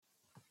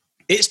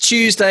It's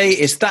Tuesday,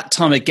 it's that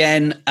time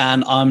again,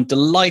 and I'm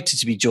delighted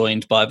to be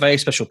joined by a very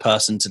special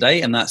person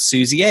today, and that's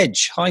Susie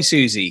Edge. Hi,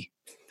 Susie.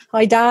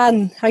 Hi,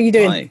 Dan. How you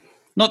doing? Hi.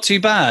 Not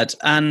too bad.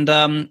 And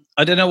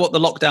I don't know what the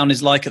lockdown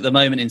is like at the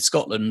moment in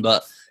Scotland,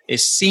 but it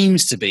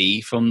seems to be,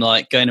 from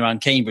like going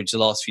around Cambridge the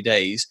last few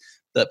days,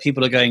 that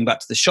people are going back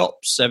to the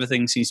shops.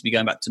 Everything seems to be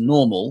going back to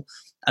normal.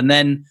 And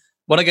then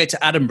when I go to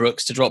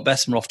Addenbrooke's to drop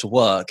Bessemer off to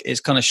work, it's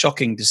kind of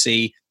shocking to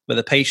see where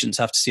the patients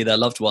have to see their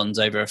loved ones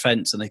over a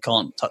fence and they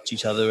can't touch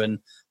each other. And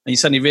you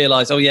suddenly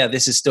realise, oh yeah,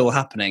 this is still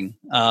happening.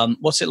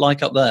 What's it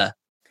like up there?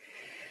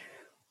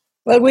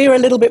 Well, we're a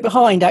little bit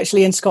behind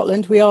actually in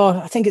Scotland. We are,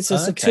 I think it's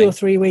just 2 or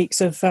 3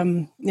 weeks of,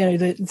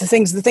 the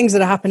things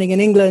that are happening in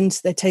England.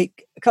 They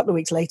take a couple of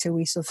weeks later.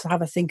 We sort of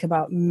have a think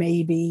about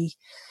maybe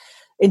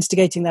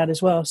instigating that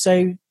as well.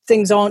 So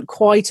things aren't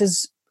quite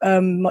as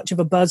much of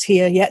a buzz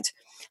here yet.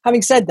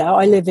 Having said that,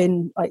 I live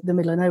in like the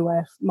middle of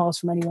nowhere, miles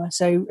from anywhere.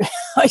 So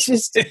I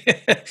just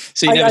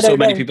so you never saw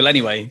many people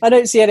anyway. I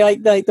don't see any.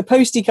 Like the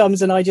postie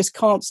comes and I just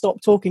can't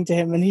stop talking to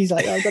him, and he's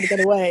like, "I've got to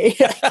get away."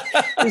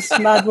 This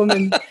mad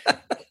woman.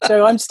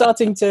 So I'm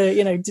starting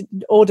to,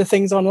 order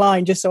things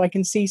online just so I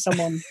can see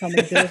someone come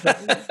and deliver.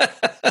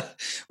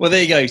 Well,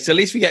 there you go. So at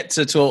least we get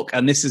to talk,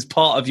 and this is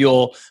part of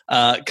your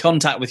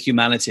contact with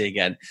humanity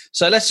again.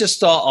 So let's just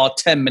start our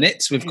 10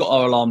 minutes. We've got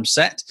our alarm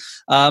set.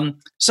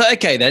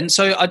 Okay then.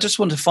 So I just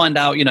want to find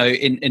out,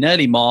 in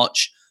early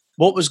March,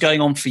 what was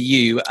going on for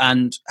you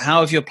and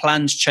how have your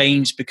plans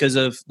changed because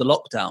of the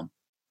lockdown?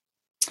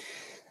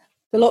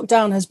 The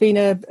lockdown has been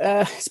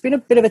it's been a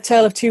bit of a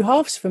tale of two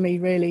halves for me,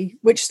 really,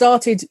 which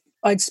started,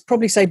 I'd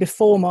probably say,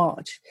 before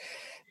March,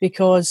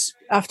 because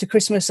after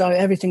Christmas,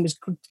 everything was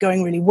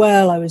going really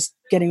well. I was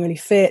getting really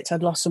fit.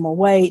 I'd lost some more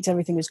weight.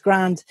 Everything was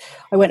grand.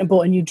 I went and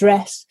bought a new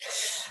dress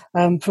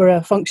for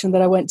a function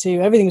that I went to.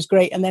 Everything was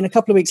great. And then a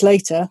couple of weeks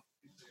later,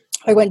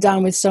 I went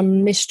down with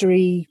some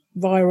mystery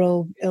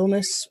viral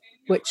illness,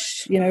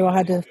 which, I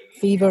had a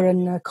fever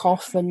and a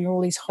cough and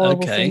all these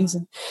horrible things.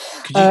 And,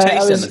 could you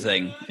taste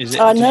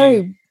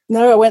anything?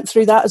 No, I went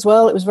through that as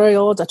well. It was very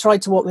odd. I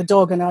tried to walk the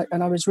dog and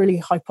I was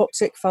really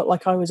hypoxic, felt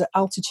like I was at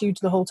altitude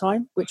the whole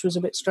time, which was a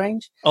bit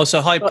strange. Oh,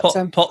 so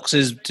hypox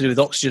is to do with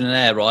oxygen and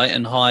air, right?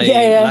 And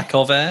lack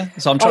of air?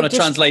 So I'm trying to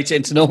translate it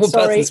into normal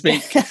person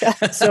speak.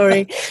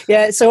 Sorry.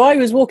 Yeah, so I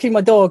was walking my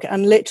dog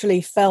and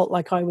literally felt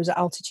like I was at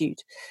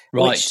altitude,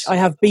 which I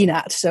have been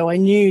at. So I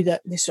knew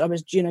that I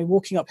was,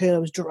 walking uphill, I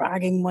was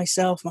dragging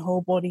myself. My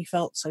whole body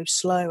felt so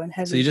slow and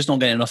heavy. So you're just not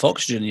getting enough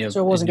oxygen.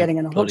 So I wasn't getting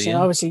enough oxygen. Yeah?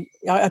 Obviously,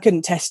 I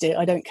couldn't test it.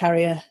 I don't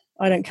carry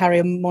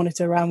a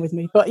monitor around with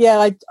me. But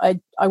yeah,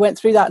 I went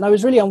through that and I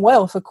was really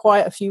unwell for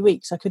quite a few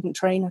weeks. I couldn't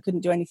train. I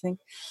couldn't do anything.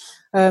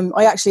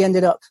 I actually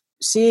ended up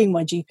seeing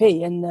my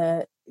GP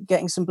and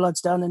getting some bloods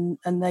done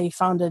and they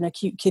found an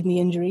acute kidney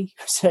injury.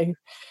 So,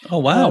 oh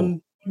wow.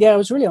 I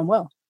was really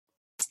unwell.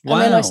 Wow.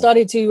 And then I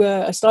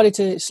started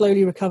to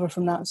slowly recover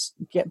from that,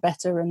 get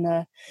better,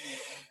 and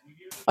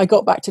I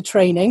got back to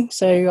training.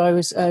 So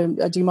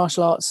I do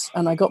martial arts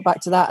and I got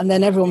back to that. And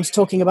then everyone was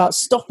talking about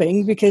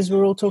stopping because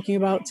we're all talking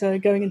about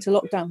going into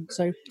lockdown.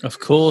 So of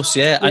course,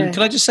 yeah. And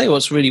can I just say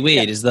what's really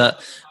weird is that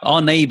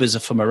our neighbours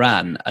are from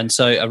Iran. And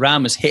so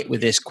Iran was hit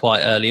with this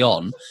quite early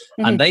on.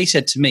 Mm-hmm. And they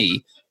said to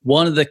me,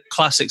 one of the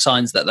classic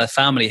signs that their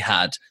family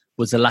had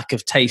was the lack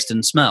of taste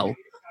and smell.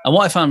 And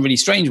what I found really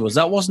strange was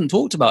that wasn't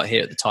talked about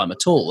here at the time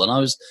at all.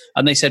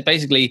 And they said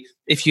basically,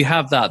 if you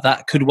have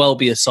that could well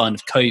be a sign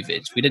of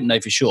COVID. We didn't know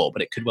for sure,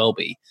 but it could well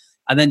be.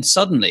 And then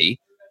suddenly,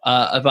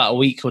 about a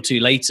week or two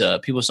later,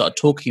 people started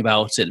talking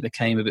about it. It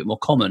became a bit more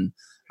common.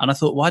 And I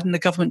thought, why didn't the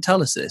government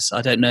tell us this?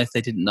 I don't know if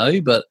they didn't know,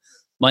 but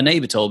my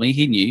neighbour told me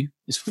he knew.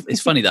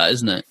 It's funny that,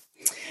 isn't it?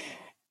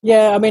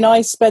 Yeah, I mean,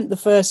 I spent the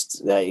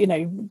first,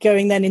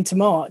 going then into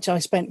March, I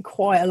spent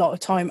quite a lot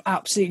of time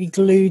absolutely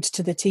glued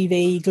to the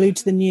TV, glued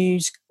to the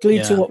news,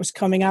 glued to what was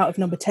coming out of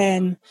Number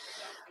 10,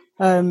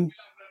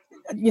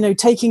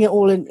 taking it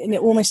all in,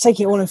 almost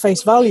taking it all in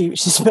face value,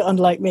 which is a bit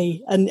unlike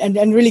me,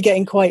 and really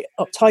getting quite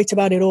uptight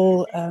about it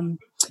all. And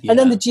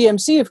then the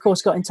GMC, of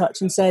course, got in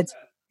touch and said,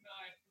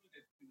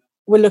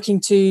 we're looking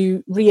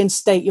to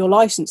reinstate your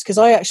license, because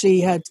I actually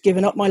had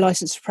given up my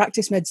license for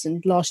practice medicine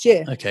last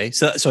year. Okay,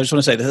 so I just want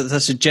to say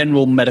that's a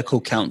General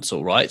Medical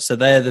Council, right? So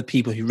they're the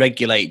people who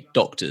regulate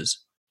doctors.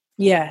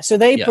 Yeah, so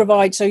they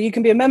provide, so you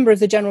can be a member of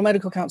the General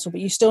Medical Council,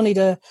 but you still need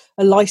a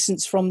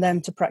license from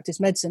them to practice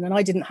medicine, and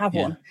I didn't have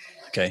one.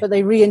 Okay. But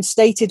they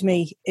reinstated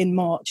me in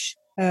March,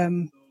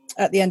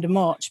 at the end of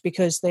March,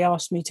 because they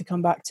asked me to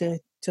come back to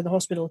the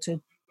hospital to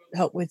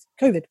help with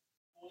COVID.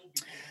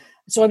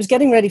 So I was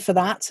getting ready for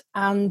that,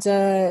 and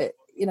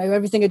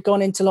everything had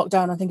gone into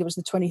lockdown. I think it was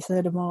the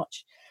 23rd of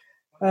March,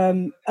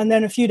 and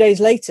then a few days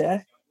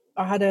later,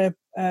 I had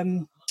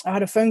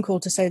a phone call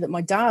to say that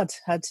my dad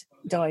had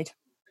died.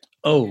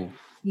 Oh,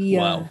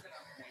 yeah. Wow!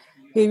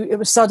 It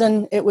was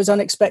sudden. It was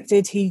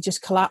unexpected. He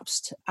just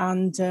collapsed,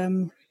 and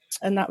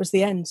that was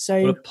the end.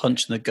 So what a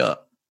punch in the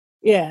gut.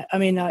 Yeah, I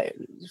mean, it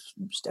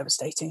was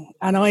devastating,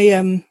 and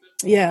I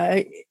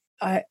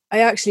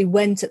actually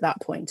went at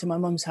that point to my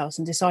mum's house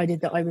and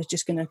decided that I was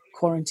just going to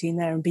quarantine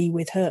there and be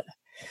with her.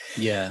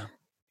 Yeah.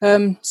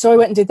 So I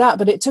went and did that,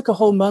 but it took a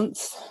whole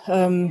month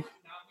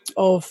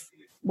of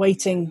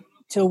waiting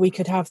till we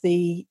could have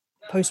the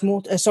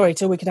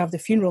till we could have the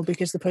funeral,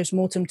 because the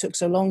post-mortem took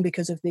so long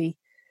because of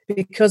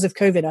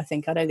COVID. I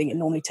think, I don't think it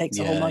normally takes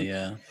a whole month.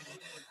 Yeah.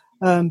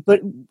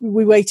 But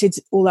we waited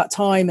all that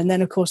time, and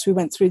then of course we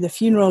went through the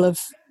funeral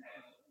of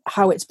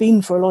how it's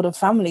been for a lot of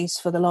families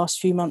for the last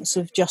few months,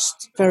 of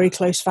just very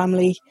close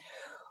family,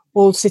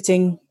 all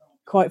sitting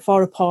quite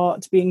far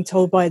apart, being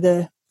told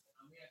by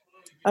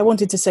I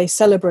wanted to say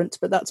celebrant,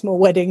 but that's more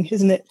wedding,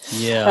 isn't it?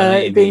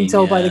 Yeah. Being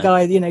told by the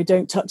guy,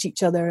 don't touch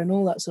each other and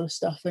all that sort of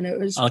stuff. And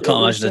I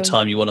can't imagine a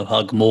time you want to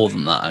hug more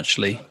than that,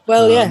 actually.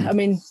 Well, yeah. I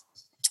mean,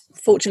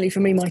 fortunately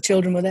for me, my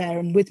children were there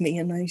and with me,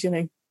 and I,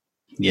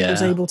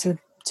 was able to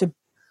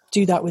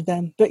do that with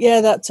them. But yeah,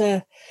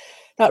 that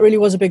really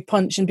was a big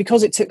punch. And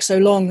because it took so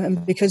long,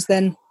 and because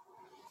then,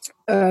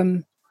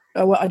 I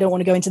don't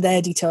want to go into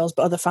their details,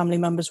 but other family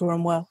members were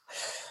unwell.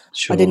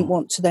 Sure. I didn't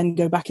want to then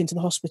go back into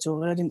the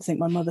hospital. I didn't think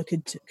my mother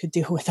could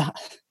deal with that.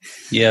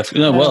 Yeah,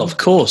 no, well, of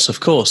course.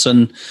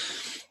 And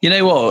you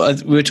know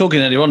what? We were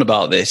talking earlier on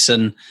about this,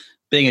 and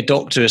being a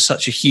doctor is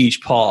such a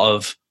huge part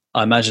of,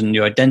 I imagine,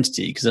 your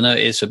identity, because I know it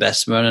is for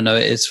Bessemer, and I know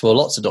it is for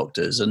lots of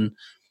doctors. And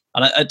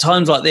at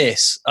times like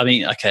this, I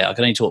mean, okay, I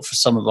can only talk for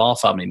some of our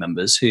family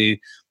members who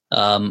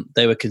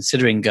they were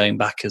considering going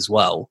back as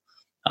well.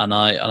 And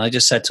I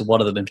just said to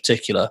one of them in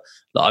particular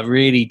that I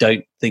really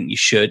don't think you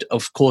should.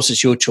 Of course,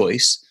 it's your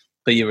choice,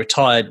 but you're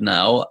retired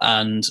now,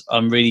 and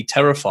I'm really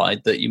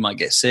terrified that you might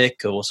get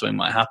sick or something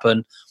might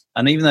happen.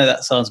 And even though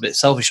that sounds a bit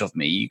selfish of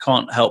me, you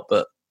can't help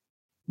but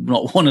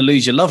not want to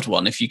lose your loved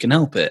one if you can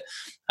help it.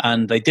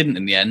 And they didn't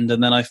in the end.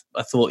 And then I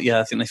thought,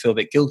 I think they feel a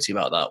bit guilty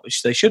about that,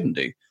 which they shouldn't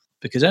do,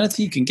 because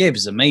anything you can give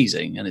is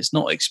amazing and it's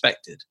not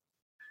expected.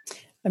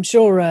 I'm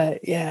sure,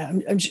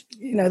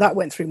 that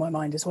went through my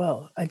mind as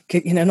well.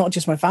 Not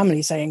just my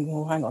family saying,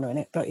 well, hang on a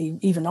minute, but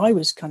even I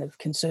was kind of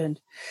concerned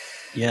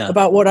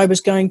about what I was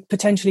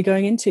potentially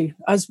going into.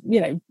 As,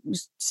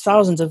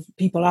 thousands of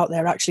people out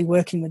there actually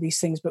working with these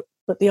things, but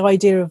the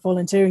idea of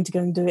volunteering to go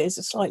and do it is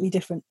slightly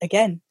different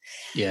again.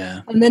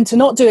 Yeah. And then to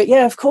not do it,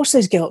 of course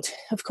there's guilt.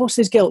 Of course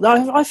there's guilt.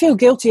 I feel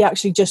guilty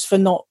actually just for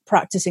not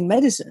practicing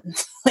medicine.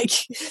 Like,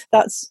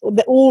 that's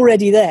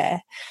already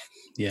there.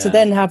 Yeah. To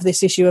then have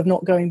this issue of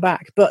not going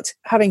back. But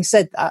having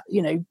said that,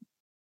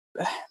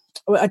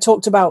 I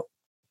talked about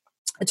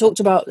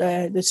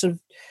the sort of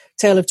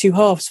tale of two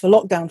halves for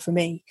lockdown for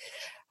me.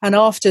 And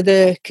after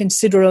the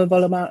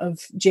considerable amount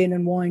of gin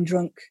and wine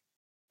drunk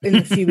in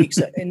the few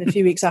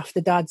weeks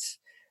after Dad's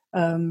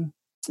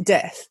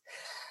death,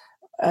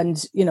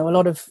 and a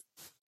lot of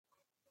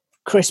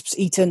crisps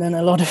eaten and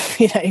a lot of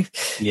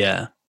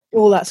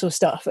all that sort of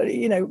stuff,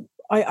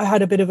 I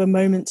had a bit of a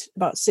moment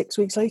about 6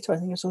 weeks later. I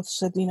think I sort of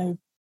said,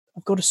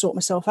 I've got to sort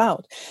myself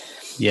out.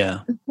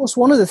 Yeah. Of course,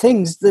 one of the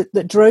things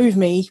that drove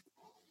me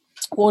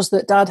was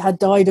that Dad had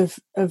died of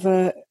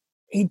a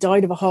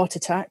heart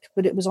attack,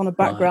 but it was on a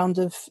background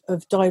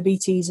of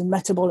diabetes and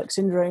metabolic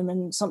syndrome,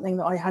 and something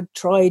that I had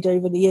tried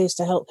over the years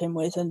to help him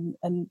with, and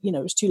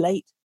it was too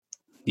late.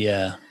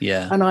 Yeah.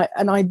 And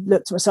I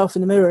looked at myself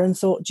in the mirror and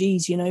thought,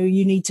 geez, you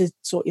need to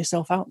sort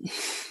yourself out.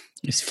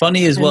 It's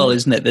funny as well,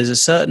 isn't it? There's a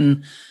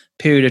certain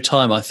period of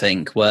time, I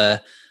think,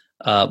 where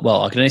I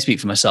can only speak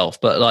for myself,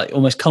 but like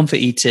almost comfort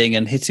eating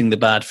and hitting the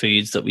bad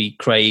foods that we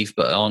crave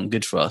but aren't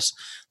good for us.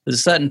 There's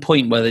a certain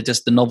point where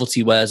the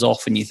novelty wears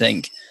off and you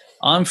think,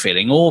 I'm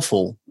feeling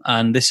awful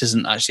and this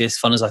isn't actually as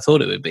fun as I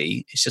thought it would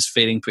be. It's just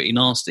feeling pretty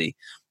nasty.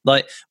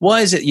 Like,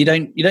 why is it you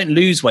don't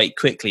lose weight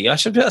quickly? I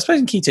suppose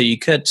in keto you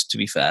could, to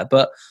be fair,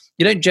 but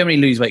you don't generally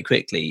lose weight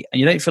quickly,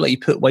 and you don't feel like you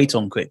put weight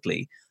on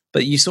quickly.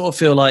 But you sort of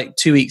feel like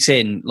 2 weeks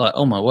in, like,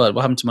 oh my word,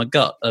 what happened to my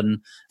gut?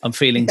 And I'm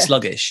feeling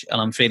sluggish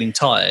and I'm feeling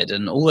tired,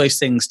 and all those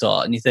things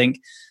start. And you think,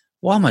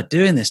 why am I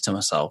doing this to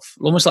myself?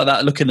 Almost like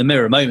that look in the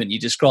mirror moment you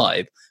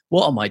describe.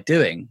 What am I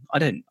doing? I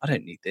don't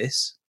need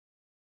this.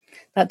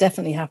 That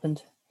definitely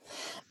happened.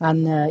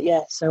 And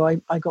so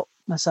I got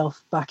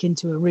myself back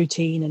into a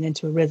routine and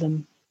into a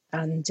rhythm,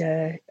 and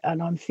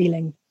I'm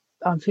feeling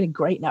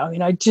great now.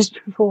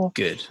 Just before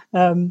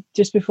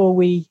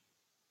we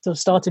sort of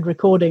started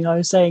recording, I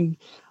was saying,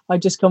 I've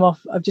just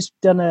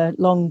done a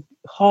long,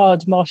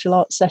 hard martial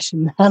arts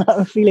session, and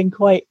I'm feeling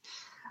quite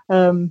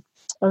done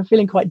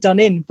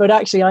in. But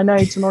actually, I know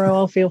tomorrow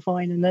I'll feel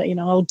fine, and that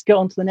I'll get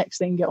on to the next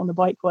thing, get on the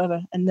bike,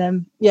 whatever. And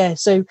then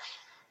so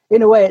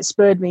in a way, it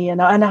spurred me, and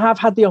I have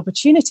had the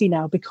opportunity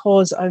now,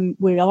 because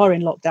we are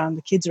in lockdown.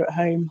 The kids are at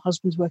home,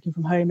 husband's working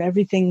from home,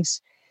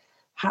 everything's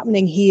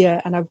happening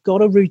here, and I've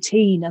got a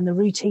routine, and the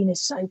routine is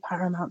so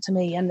paramount to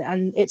me,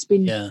 and it's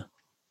been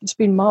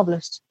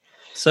marvelous.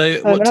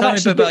 So tell me a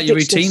bit about your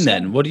routine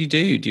then. What do? Do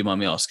you mind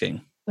me asking?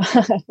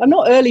 I'm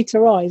not early to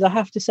rise, I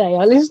have to say.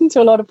 I listen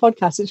to a lot of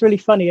podcasts. It's really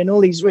funny, and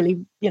all these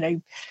really,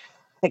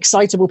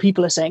 excitable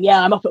people are saying,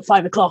 yeah, I'm up at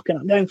 5 o'clock and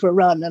I'm going for a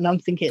run. And I'm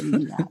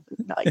thinking,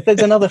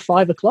 there's another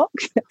 5 o'clock.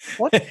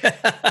 What?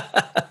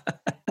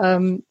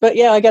 But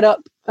yeah, I get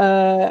up.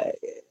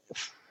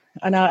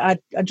 and I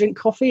drink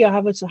coffee.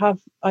 I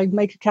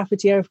make a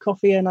cafetiere of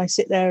coffee, and I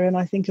sit there and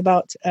I think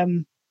about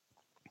the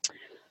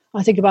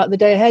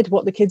day ahead,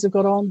 what the kids have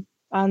got on,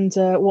 and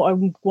what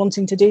I'm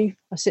wanting to do.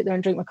 I sit there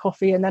and drink my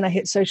coffee, and then I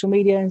hit social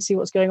media and see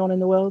what's going on in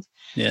the world.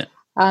 Yeah.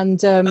 And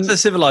that's a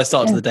civilized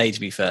start to the day, to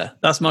be fair.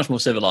 That's much more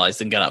civilized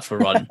than get out for a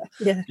run.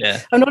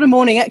 Yeah. I'm not a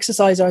morning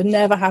exerciser. I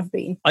never have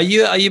been. Are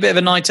you a bit of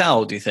a night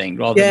owl, do you think,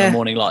 rather than a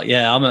morning light?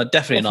 Yeah, I'm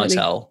definitely a night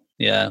owl.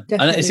 Yeah.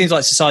 Definitely. And it seems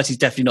like society's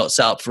definitely not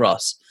set up for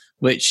us,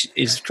 which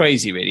is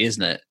crazy, really,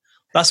 isn't it?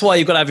 That's why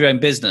you've got to have your own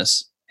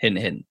business. Hint,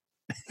 hint.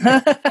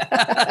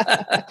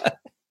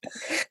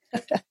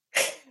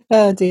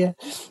 Oh dear,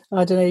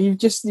 I don't know.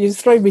 You've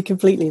thrown me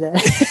completely there.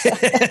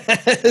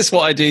 That's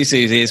what I do,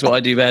 Susie. It's what I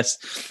do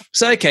best.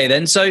 So okay,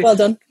 then. So well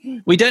done.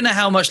 We don't know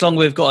how much longer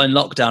we've got in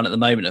lockdown at the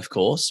moment, of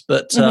course,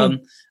 but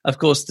of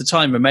course, the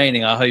time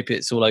remaining, I hope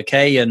it's all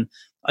okay. And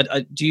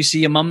do you see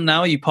your mum now?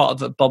 Are you part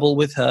of a bubble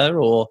with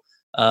her, or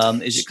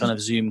is it kind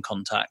of Zoom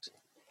contact?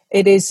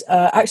 It is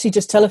actually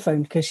just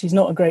telephone, because she's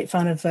not a great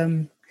fan of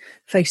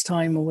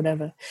FaceTime or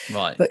whatever.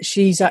 Right. But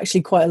she's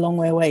actually quite a long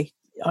way away.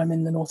 I'm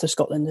in the north of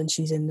Scotland, and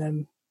she's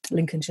in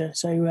Lincolnshire,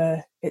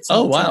 so it's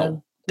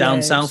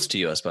down south to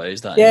you, I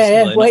suppose.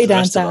 Way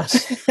down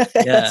south.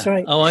 That's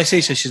right. Oh, I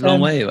see. So she's a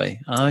long way away.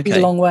 Oh, okay. She's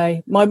a long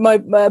way. My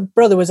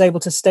brother was able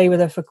to stay with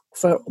her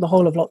for the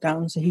whole of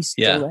lockdown, so he's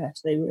still there.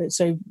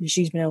 So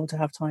she's been able to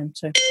have time.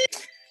 So,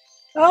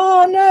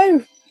 oh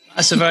no,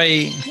 that's a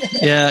very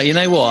You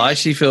know what? I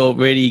actually feel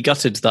really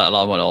gutted that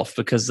alarm went off,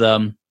 because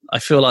I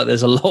feel like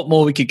there's a lot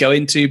more we could go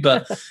into.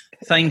 But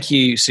thank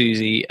you,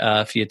 Susie,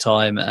 for your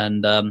time.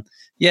 And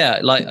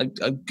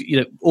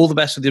all the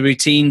best with the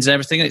routines and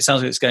everything. It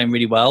sounds like it's going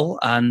really well,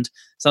 and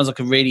sounds like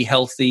a really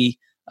healthy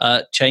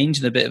change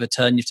and a bit of a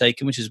turn you've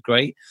taken, which is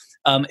great.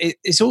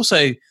 It's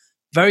also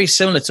very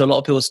similar to a lot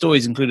of people's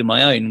stories, including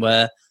my own,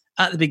 where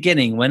at the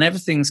beginning, when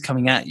everything's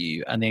coming at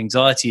you and the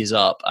anxiety is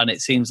up, and it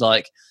seems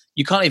like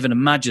you can't even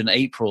imagine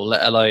April,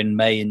 let alone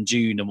May and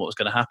June, and what's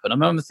going to happen. I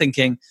remember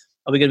thinking,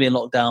 are we going to be in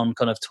lockdown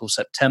kind of till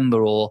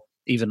September or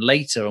even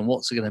later, and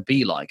what's it going to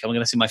be like? Am I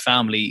going to see my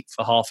family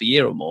for half a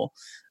year or more?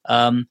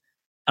 And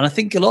I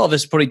think a lot of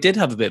us probably did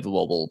have a bit of a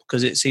wobble,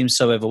 because it seems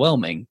so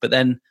overwhelming. But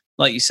then,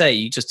 like you say,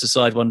 you just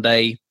decide one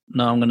day,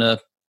 no, I'm going to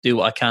do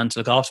what I can to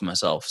look after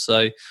myself.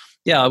 So,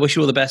 I wish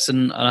you all the best,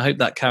 and I hope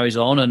that carries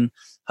on, and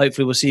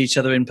hopefully we'll see each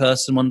other in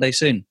person one day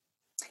soon.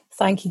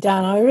 Thank you,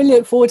 Dan. I really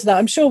look forward to that.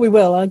 I'm sure we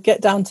will. I'll get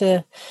down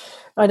to,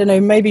 I don't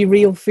know, maybe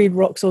Real Food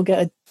Rocks will get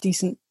a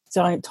decent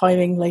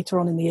timing later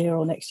on in the year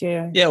or next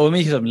year. Yeah, we'll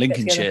meet up in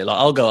Lincolnshire. Like,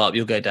 I'll go up,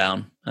 you'll go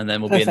down, and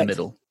then we'll be in the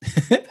middle.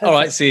 All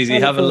right, Susie,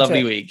 have a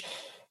lovely week.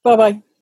 Bye-bye.